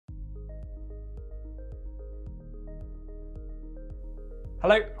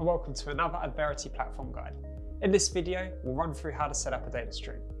Hello and welcome to another Adverity Platform guide. In this video, we'll run through how to set up a data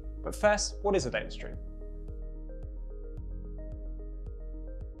stream. But first, what is a data stream?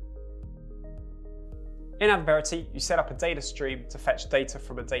 In Adverity, you set up a data stream to fetch data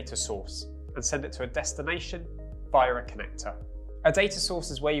from a data source and send it to a destination via a connector. A data source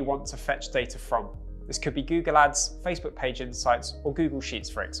is where you want to fetch data from. This could be Google Ads, Facebook Page Insights, or Google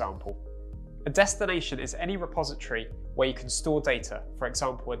Sheets, for example. A destination is any repository where you can store data, for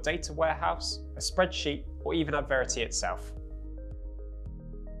example, a data warehouse, a spreadsheet, or even Adverity itself.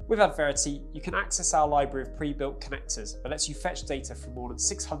 With Adverity, you can access our library of pre-built connectors that lets you fetch data from more than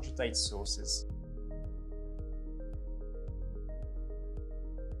 600 data sources.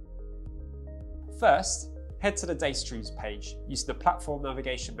 First, head to the Data Streams page using the Platform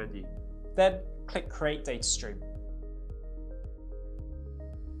navigation menu. Then, click Create Data Stream.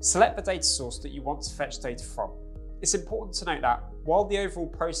 Select the data source that you want to fetch data from. It's important to note that while the overall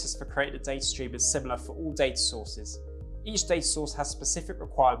process for creating a data stream is similar for all data sources, each data source has specific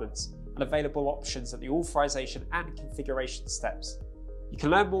requirements and available options at the authorization and configuration steps. You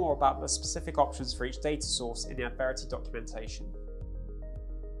can learn more about the specific options for each data source in the Adverity documentation.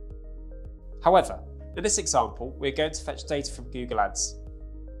 However, in this example, we're going to fetch data from Google Ads.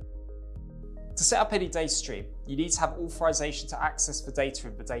 To set up any data stream, you need to have authorization to access the data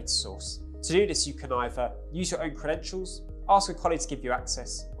in the data source. To do this, you can either use your own credentials, ask a colleague to give you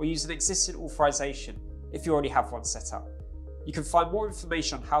access, or use an existing authorization if you already have one set up. You can find more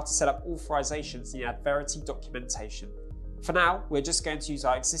information on how to set up authorizations in the Adverity documentation. For now, we're just going to use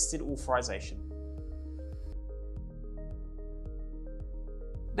our existing authorization.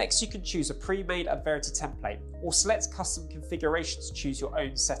 Next, you can choose a pre-made Adverity template or select custom configurations to choose your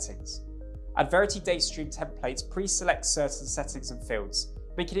own settings. Adverity data stream templates pre-select certain settings and fields,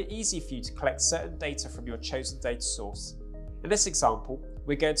 making it easy for you to collect certain data from your chosen data source. In this example,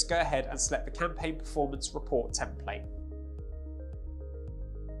 we're going to go ahead and select the Campaign Performance Report template.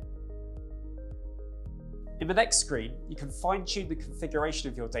 In the next screen, you can fine-tune the configuration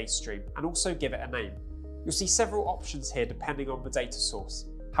of your data stream and also give it a name. You'll see several options here depending on the data source.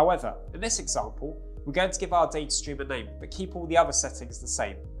 However, in this example, we're going to give our data stream a name but keep all the other settings the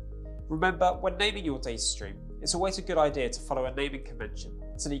same. Remember, when naming your data stream, it's always a good idea to follow a naming convention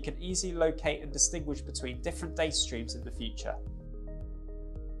so that you can easily locate and distinguish between different data streams in the future.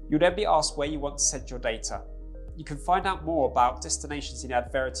 You'll then be asked where you want to send your data. You can find out more about destinations in the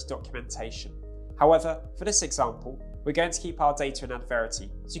Adverity documentation. However, for this example, we're going to keep our data in Adverity,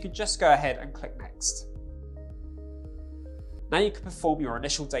 so you can just go ahead and click Next. Now you can perform your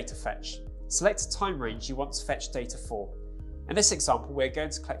initial data fetch. Select a time range you want to fetch data for. In this example, we're going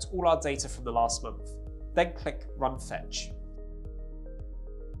to collect all our data from the last month. Then click Run Fetch.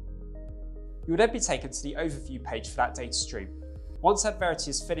 You will then be taken to the overview page for that data stream. Once Adverity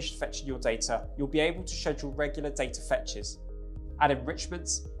has finished fetching your data, you'll be able to schedule regular data fetches, add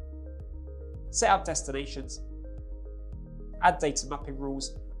enrichments, set up destinations, add data mapping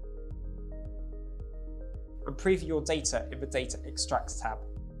rules, and preview your data in the Data Extracts tab.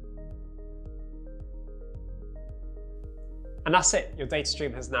 And that's it, your data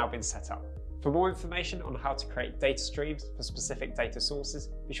stream has now been set up. For more information on how to create data streams for specific data sources,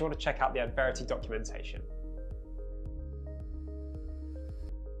 be sure to check out the Adverity documentation.